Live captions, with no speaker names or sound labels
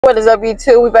What is up,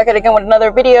 YouTube? We back at it again with another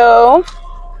video.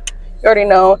 You already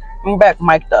know I'm back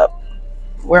mic'd up.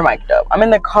 We're mic'd up. I'm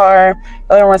in the car. I'm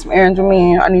gonna run some errands with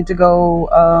me. I need to go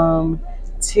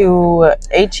to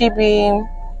HEB.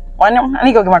 Well, I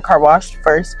need to go get my car washed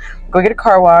first. Go get a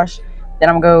car wash. Then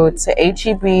I'm gonna go to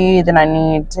HEB. Then I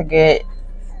need to get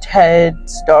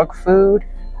Ted's dog food.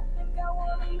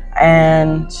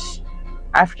 And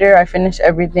after I finish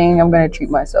everything, I'm gonna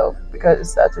treat myself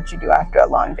because that's what you do after a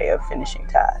long day of finishing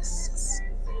tasks.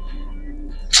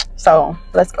 So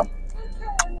let's go.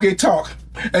 Okay, talk,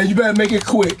 and you better make it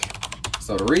quick.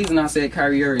 So the reason I said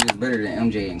Kyrie Irving is better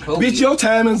than MJ and Kobe. Bitch, your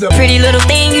time is up. Pretty little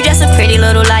thing, you just a pretty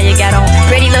little lie you got on.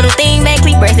 Pretty little thing, make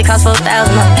me bracelet cost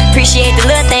 4,000 more. Appreciate the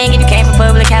little thing if you came from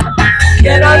public house.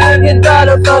 Can I look your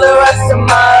daughter for the rest of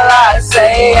my life?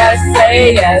 Say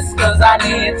yes, cause I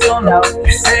need to know.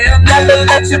 Say I'll never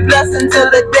let you bless until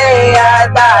the day I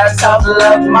die. Tough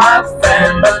love, my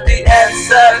friend, but the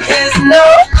answer is no.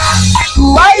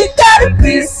 Why you gotta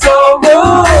be so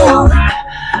rude?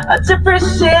 I just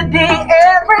appreciate it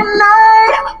every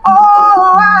night.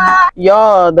 Oh,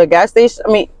 y'all, the gas station,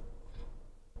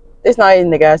 it's not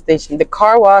even the gas station. The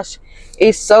car wash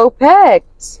is so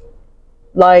packed.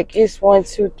 Like, it's 1,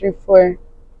 2, 3, 4.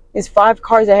 It's 5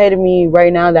 cars ahead of me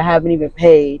right now that haven't even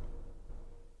paid.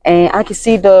 And I can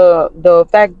see the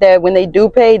fact that when they do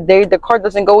pay, the car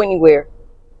doesn't go anywhere.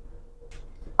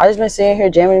 I just been sitting here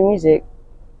jamming music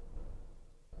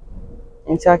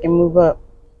until I can move up.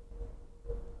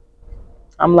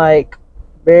 I'm like,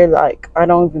 I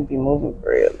don't even be moving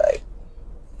for real. Like,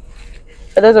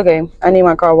 but that's okay. I need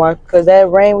my car washed because that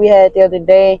rain we had the other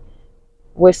day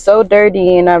was so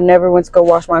dirty, and I've never went to go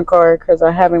wash my car because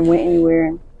I haven't went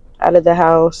anywhere out of the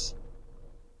house.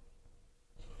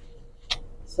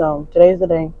 So today's the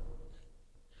day.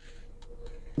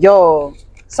 Yo,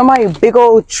 somebody's big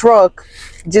old truck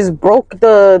just broke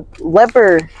the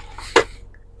lever.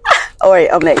 Oh wait,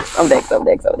 I'm next.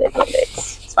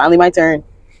 It's finally my turn.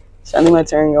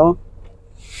 Y'all.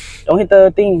 Don't hit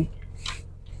the thing.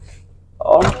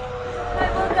 Oh.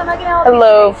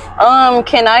 Hello.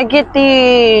 Can I get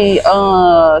the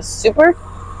super?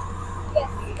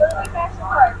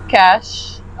 Yes.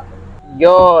 Cash.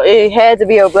 Yo, it had to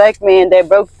be a black man that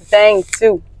broke the thing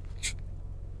too.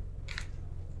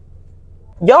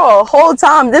 Yo, whole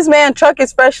time this man truck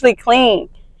is freshly clean.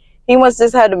 He must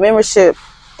just had a membership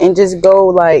and just go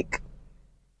like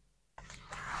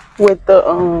with the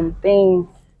thing.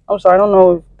 I'm sorry, I don't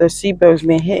know if the seatbelt's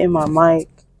been hitting my mic,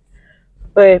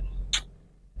 but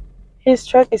his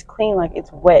truck is clean, like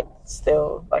it's wet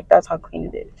still. Like, that's how clean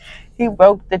it is. He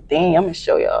broke the thing. I'm gonna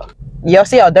show y'all. Y'all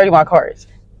see how dirty my car is.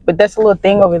 But that's a little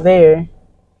thing over there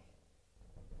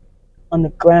on the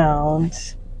ground.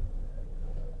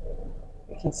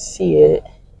 You can see it.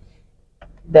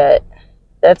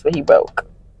 That's what he broke.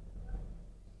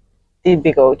 The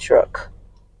big old truck.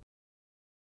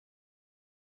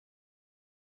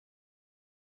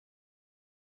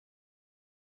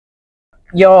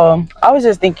 Y'all, I was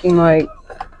just thinking, like,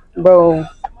 bro,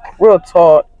 real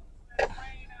talk,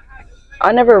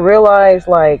 I never realized,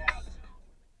 like,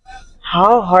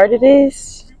 how hard it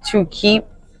is to keep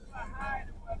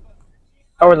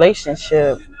a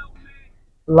relationship,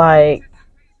 like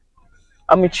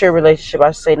a mature relationship,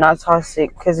 I should say, not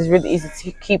toxic, because it's really easy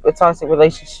to keep a toxic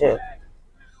relationship.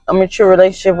 A mature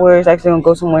relationship where it's actually gonna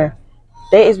go somewhere,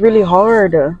 that is really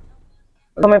hard.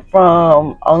 Coming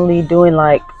from only doing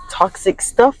like toxic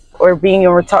stuff or being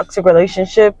in toxic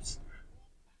relationships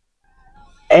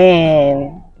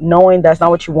and knowing that's not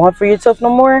what you want for yourself no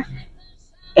more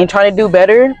and trying to do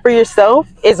better for yourself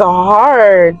is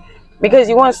hard, because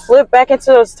you want to slip back into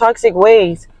those toxic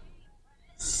ways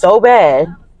so bad.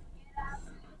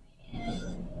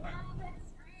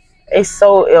 It's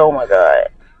so, oh my god,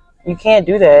 you can't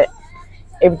do that.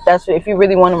 If you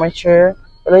really want a mature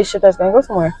relationship that's gonna go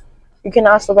somewhere, you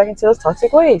cannot slip back into those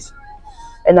toxic ways.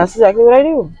 And that's exactly what I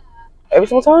do every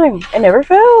single time. It never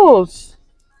fails.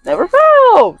 Never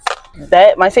fails.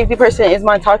 That my safety person is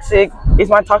my toxic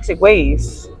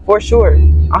ways, for sure,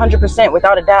 100%,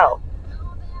 without a doubt.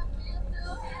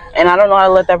 And I don't know how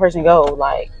to let that person go.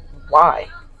 Like, why?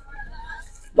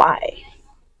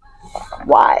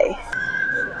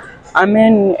 I'm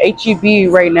in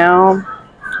HEB right now,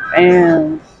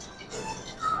 and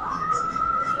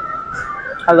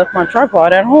I left my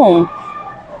tripod at home.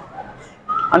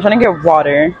 I'm trying to get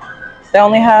water. They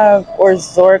only have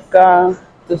Orzorka,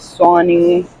 the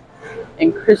Swanee,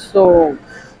 and Crystal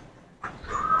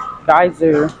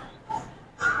Geyser.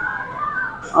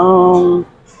 No.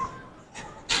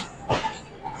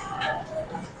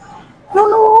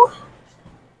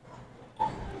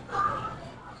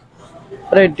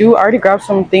 But I do already grab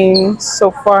some things.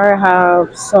 So far I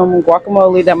have some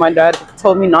guacamole that my dad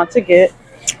told me not to get.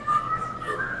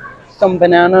 Some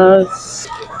bananas,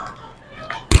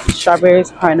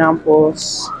 strawberries,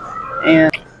 pineapples,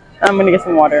 and I'm gonna get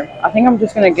some water. I think I'm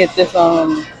just gonna get this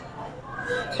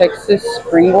Texas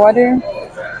spring water.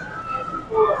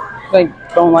 I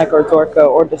don't like Ozorka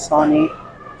or Dasani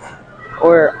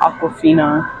or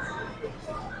Aquafina.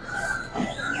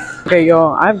 Okay,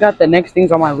 y'all, I've got the next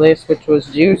things on my list, which was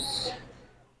juice.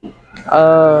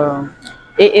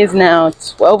 It is now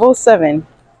 12:07.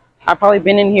 I've probably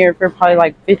been in here for probably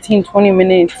like 15-20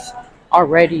 minutes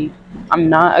already. I'm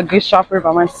not a good shopper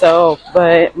by myself,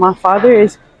 but my father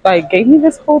is like gave me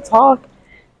this whole talk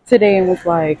today and was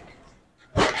like,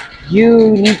 you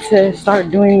need to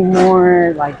start doing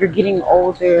more, like you're getting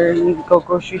older, you need to go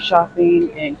grocery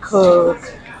shopping and cook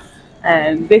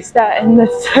and this, that, and the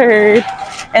third.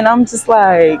 And I'm just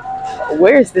like,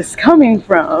 where is this coming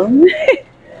from?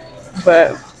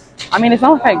 But I mean, it's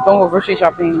not like I don't go grocery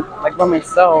shopping like by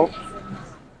myself.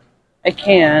 I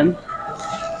can.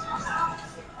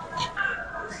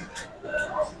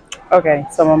 Okay,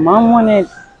 so my mom wanted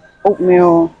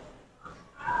oatmeal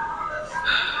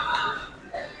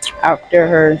after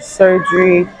her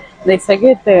surgery. They said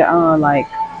get the like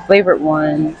flavored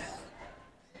ones.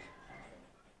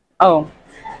 Oh,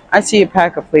 I see a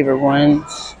pack of flavored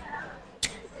ones.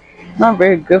 Not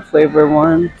very good flavored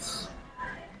ones.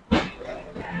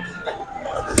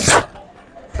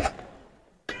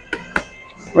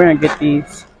 We're gonna get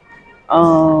these.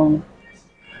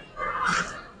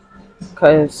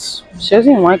 Cause she doesn't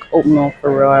even like oatmeal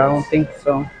for real. I don't think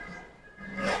so.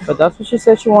 But that's what she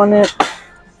said she wanted.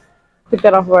 Put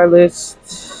that off of our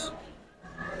list.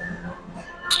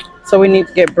 So we need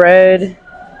to get bread,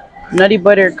 nutty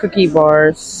butter cookie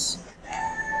bars,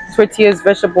 tortillas,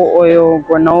 vegetable oil,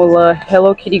 granola,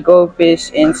 Hello Kitty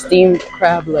goldfish, and steamed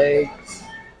crab legs.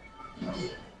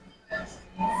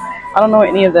 I don't know what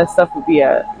any of that stuff would be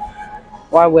at.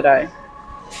 Why would I?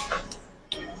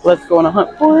 Let's go on a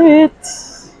hunt for it.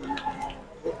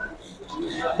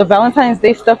 The Valentine's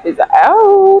Day stuff is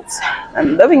out.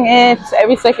 I'm loving it.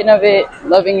 Every second of it.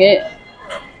 Loving it.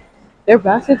 Their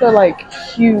baskets are like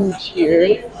huge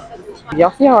here.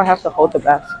 Y'all see how I have to hold the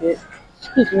basket?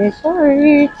 Excuse me,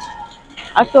 sorry.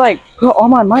 I feel like put all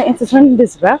my might into turning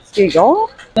this basket,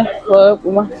 y'all.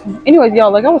 Anyways,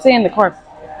 y'all, like I was saying in the car,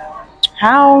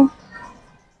 how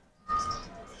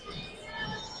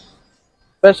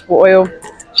vegetable oil,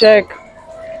 check.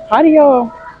 How do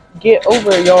y'all get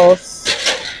over y'all's?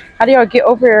 How do y'all get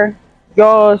over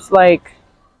y'all's like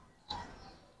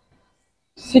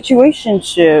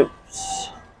situationships?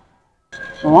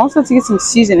 My mom said to get some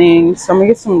seasonings, so I'm gonna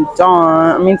get some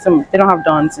Dawn. I mean, some. They don't have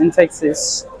Dawns in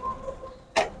Texas.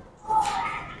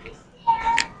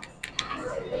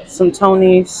 Some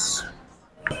Tonys.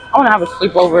 I want to have a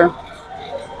sleepover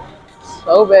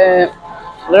so bad.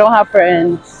 They don't have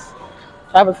friends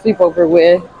to have a sleepover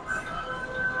with,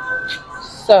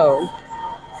 so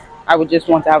I would just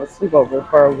want to have a sleepover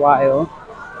for a while.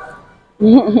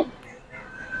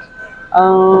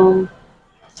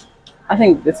 I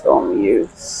think this will only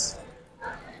use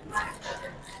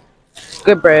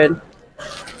good bread.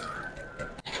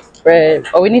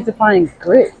 Oh, we need to find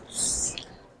grits.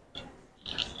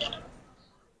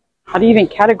 How do you even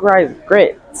categorize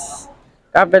grits?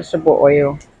 Got vegetable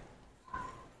oil.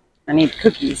 I need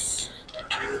cookies.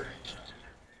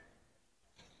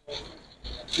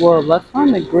 Well, let's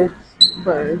find the grits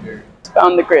first.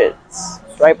 Found the grits.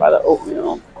 It's right by the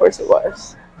oatmeal. Of course it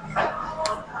was.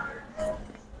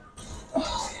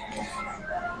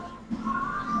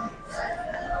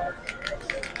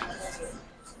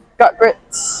 Got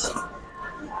grits.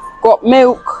 Got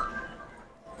milk.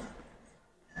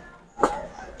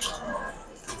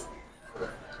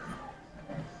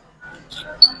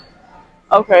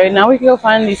 Okay, now we can go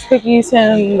find these cookies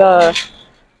and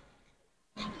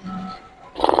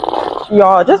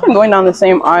y'all just been going down the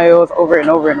same aisles over and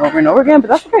over and over and over again, but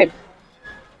that's okay.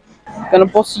 Gonna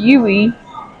boss Yui.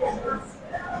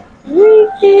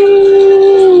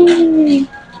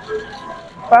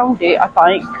 Found it, I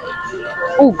think.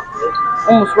 Ooh,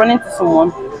 almost run into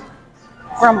someone.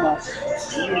 Grandma.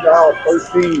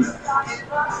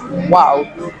 Wow.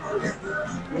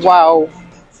 Wow.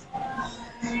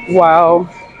 Wow.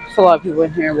 There's a lot of people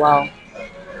in here. Wow.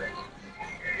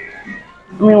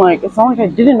 I mean, like, it's not like I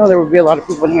didn't know there would be a lot of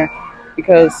people in here,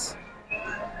 because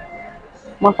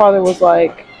my father was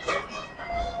like,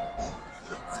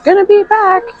 it's gonna be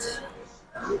packed.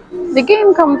 The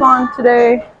game comes on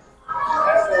today.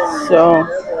 So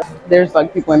there's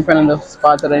like people in front of the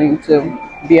spot that I need to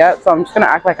be at, so I'm just gonna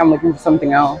act like I'm looking for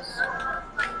something else.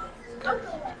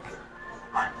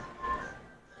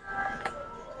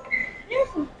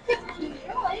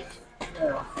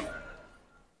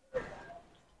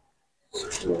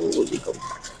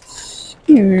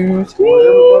 Excuse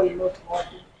me.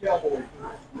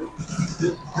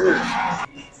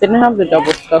 Didn't have the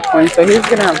double stuffed one, so he's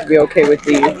gonna have to be okay with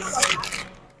these.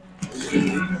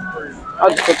 I'll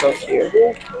just put those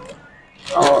here.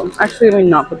 Oh, actually, let me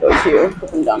not put those here.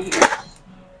 Put them down here.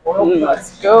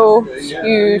 Let's go.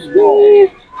 Excuse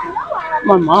me.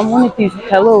 My mom wanted these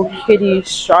Hello Kitty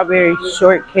strawberry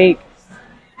shortcake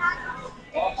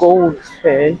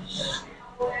goldfish.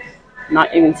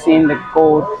 Not even seeing the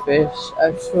goldfish,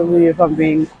 actually, if I'm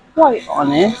being quite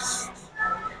honest.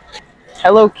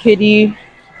 Hello Kitty.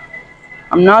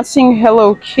 I'm not seeing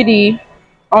Hello Kitty.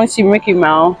 I only see Mickey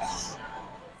Mouse.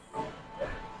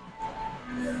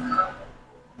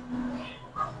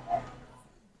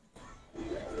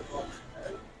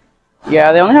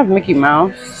 Yeah, they only have Mickey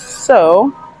Mouse.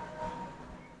 So,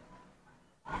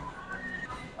 I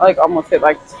like almost hit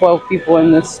like 12 people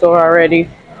in this store already.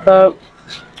 But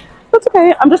that's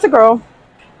okay. I'm just a girl.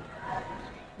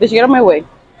 Did you get out of my way?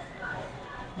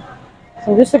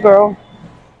 I'm just a girl.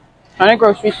 Trying to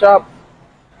grocery shop.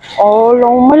 All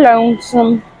on my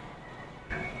lonesome.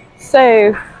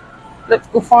 So, let's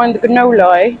go find the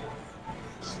granola.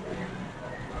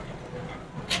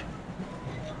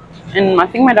 And I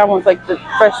think my dad wants like the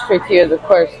fresh tortillas, of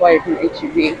course, like from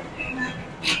HEB.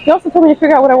 He also told me to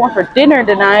figure out what I want for dinner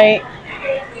tonight.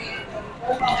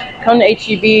 Come to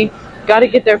HEB. Gotta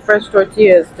get their fresh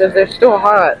tortillas because they're still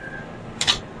hot.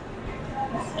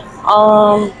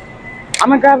 I'm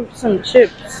gonna grab some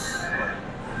chips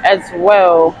as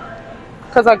well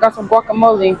because I got some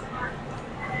guacamole.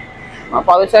 My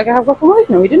father said I could have guacamole.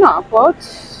 No, he did not. What?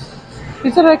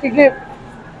 He said I could get.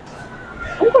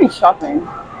 I'm going shopping.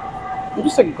 I'm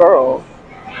just a girl.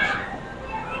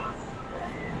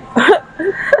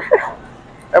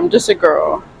 I'm just a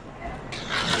girl.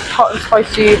 Hot and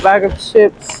spicy bag of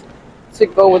chips to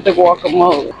go with the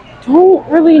guacamole. Don't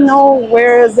really know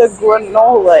where the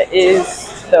granola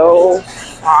is though.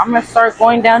 I'm gonna start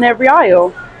going down every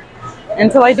aisle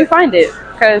until I do find it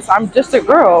because I'm just a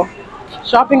girl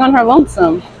shopping on her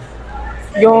lonesome.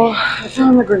 Yo, I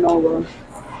found the granola.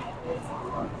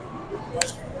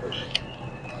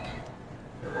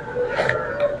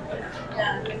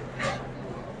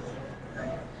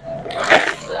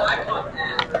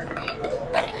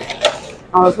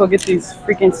 Let's go get these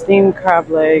freaking steamed crab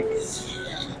legs.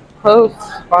 Close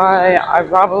by, I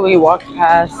probably walked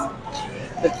past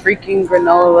the freaking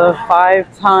granola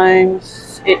 5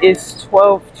 times. It is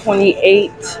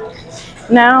 12:28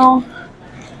 now.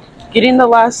 Getting the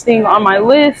last thing on my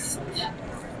list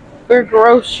for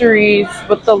groceries,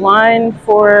 but the line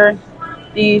for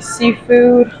the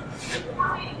seafood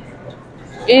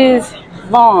is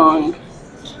long.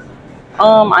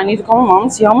 I need to call my mom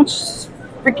and see how much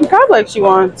freaking crab legs she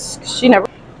wants. She never.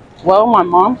 Well, my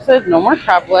mom said no more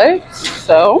crab legs,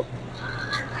 so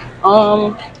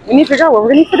we need to figure out what we're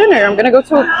gonna eat for dinner. I'm gonna go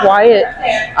to a quiet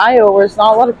aisle where there's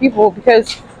not a lot of people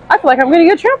because I feel like I'm gonna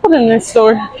get trampled in this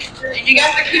store.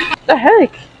 The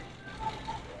heck?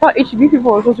 I thought HEB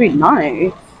people were supposed to be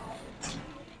nice.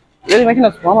 Really making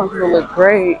us Walmart people look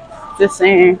great. Just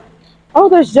saying. Oh,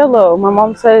 there's Jello. My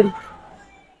mom said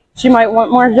she might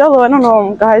want more Jello. I don't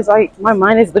know, guys. Like my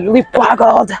mind is literally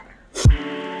boggled.